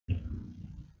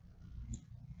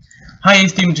Hi,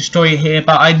 it's Demon Destroyer here,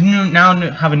 but I now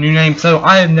have a new name, so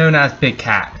I am known as Big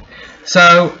Cat.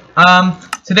 So,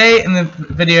 today in the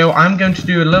video, I'm going to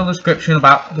do a little description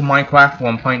about the Minecraft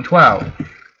 1.12.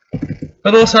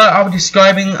 But also, I'll be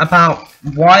describing about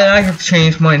why I have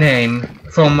changed my name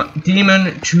from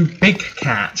Demon to Big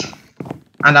Cat.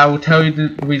 And I will tell you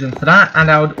the reason for that,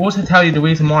 and I would also tell you the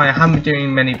reason why I haven't been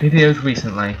doing many videos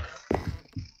recently.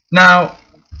 Now,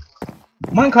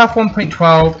 Minecraft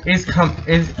 1.12 is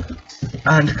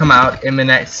to come out in the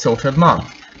next sort of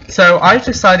month. So I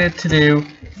decided to do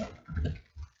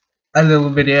a little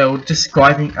video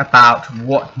describing about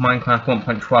what Minecraft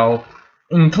 1.12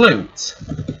 includes.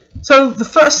 So the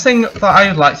first thing that I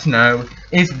would like to know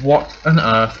is what on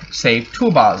earth save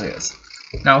toolbars is.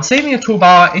 Now, saving a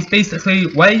toolbar is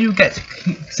basically where you get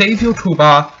to save your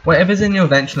toolbar, whatever's in you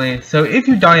eventually. So if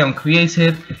you die on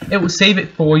creative, it will save it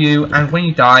for you, and when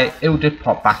you die, it will just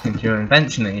pop back into your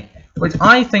inventory, which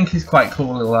I think is quite a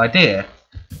cool little idea.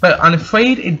 But I'm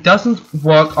afraid it doesn't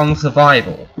work on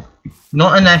survival,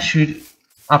 not unless you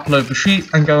upload the sheets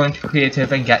and go into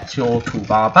creative and get your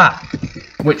toolbar back,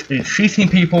 which is cheating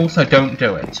people, so don't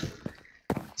do it.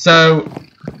 So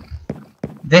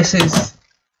this is,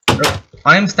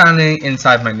 I'm standing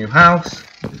inside my new house,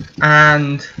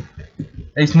 and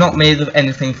it's not made of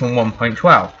anything from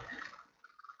 1.12.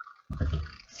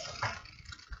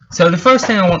 So the first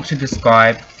thing I want to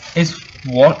describe is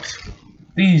what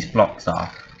these blocks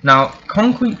are. Now,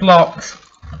 concrete blocks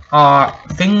are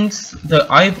things that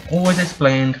I've always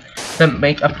explained that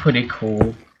make a pretty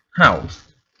cool house.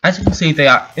 As you can see, they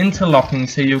are interlocking,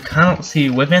 so you cannot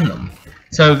see within them.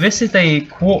 So this is a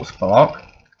quartz block,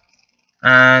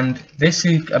 and this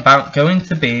is going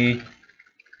to be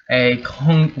a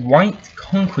white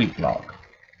concrete block.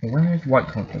 Where is white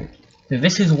concrete? So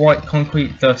this is white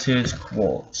concrete versus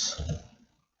quartz.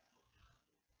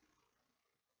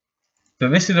 So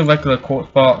this is a regular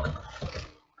quartz block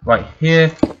right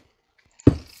here.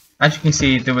 As you can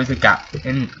see, there is a gap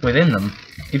within them.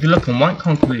 If you look at white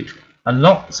concrete, a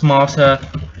lot smarter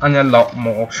and a lot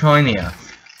more shinier.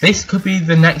 This could be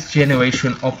the next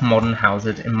generation of modern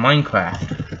houses in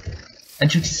Minecraft.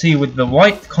 As you can see, with the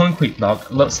white concrete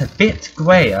block, it looks a bit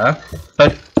grayer,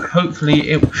 but hopefully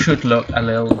it should look a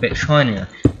little bit shinier.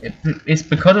 It's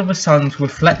because of the sun's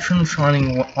reflection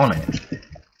shining on it.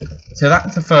 So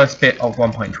that's the first bit of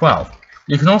 1.12.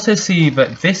 You can also see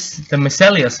that the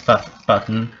miscellaneous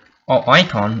button or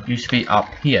icon used to be up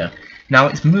here. Now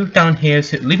it's moved down here,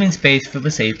 so leaving space for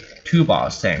the save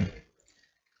toolbars thing.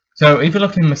 So if you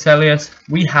look in miscellaneous,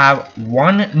 we have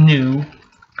one new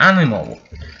animal.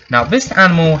 Now this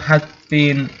animal has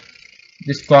been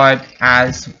described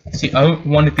as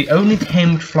one of the only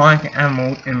tamed flying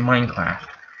animals in Minecraft.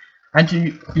 And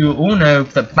you all know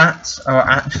that bats are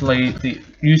actually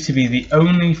used to be the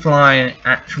only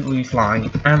actually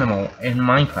flying animal in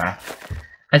Minecraft.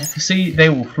 As you can see, they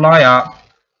will fly up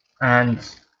and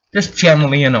just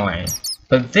generally annoying.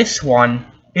 But this one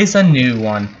is a new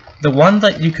one. The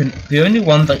only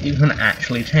one that you can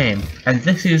actually tame, and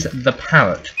this is the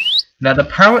parrot. Now the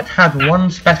parrot has one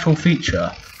special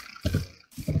feature,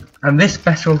 and this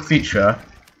special feature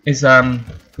is going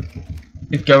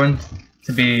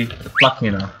to be lucky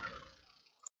enough.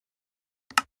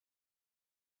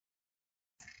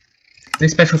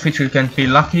 This special feature is going to be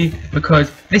lucky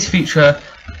because this feature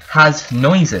has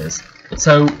noises.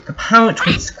 So the parrot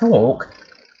with Squawk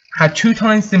had 2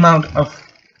 times the amount of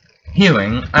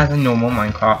hearing as a normal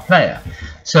Minecraft player.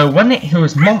 So when it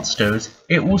hears monsters,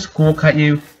 it will squawk at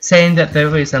you, saying that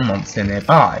there is a monster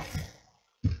nearby.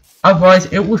 Otherwise,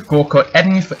 it will squawk at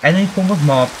any form of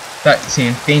mob that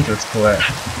seems dangerous to it.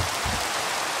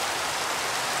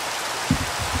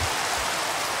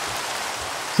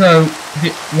 So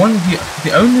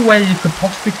the only way you could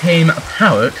possibly tame a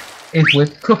parrot is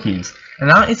with cookies, and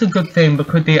that is a good thing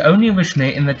because they only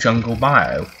originate in the jungle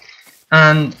bio.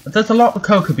 And there's a lot of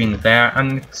cocoa beans there,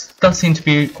 and it does seem to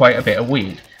be quite a bit of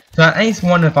weed. So that is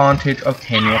one advantage of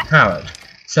taming a parrot.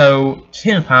 So to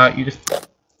tame a parrot, you just...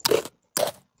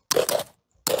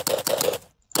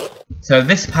 So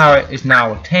this parrot is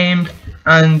now tamed,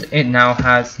 and it now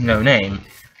has no name.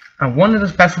 And one of the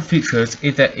special features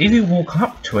is that if you walk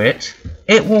up to it,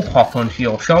 it will hop onto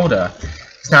your shoulder.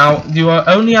 Now, you are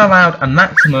only allowed a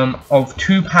maximum of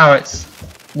 2 parrots,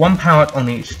 1 parrot on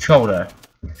each shoulder.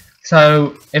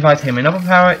 So, if I tame another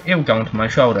parrot, it will go onto my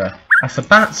shoulder. As the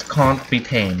bats can't be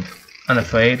tamed, I'm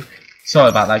afraid. Sorry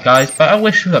about that, guys, but I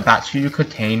wish that bats you could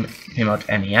tame pretty much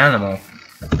any animal.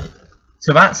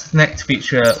 So that's the next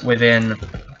feature within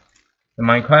the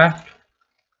Minecraft.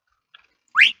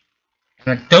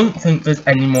 And I don't think there's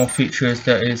any more features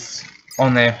that is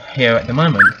on there here at the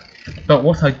moment. But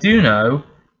what I do know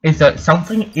is that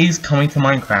something is coming to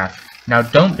Minecraft. Now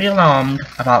don't be alarmed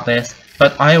about this,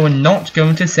 but I am not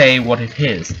going to say what it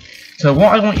is. So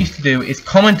what I want you to do is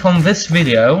comment on this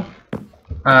video,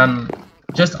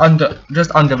 just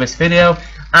under this video,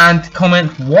 and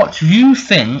comment what you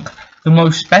think the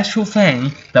most special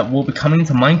thing that will be coming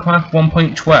to Minecraft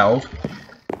 1.12,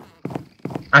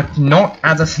 and not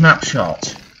as a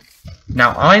snapshot.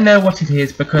 Now I know what it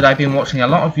is because I've been watching a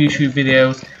lot of YouTube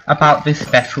videos about this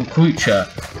special creature.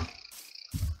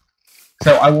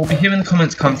 So I will be hearing the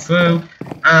comments come through,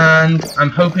 and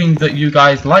I'm hoping that you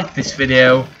guys like this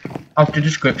video of the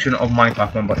description of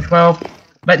Minecraft 1.12.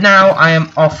 But now I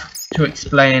am off to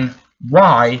explain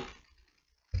why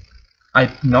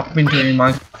I've not been doing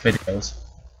Minecraft videos.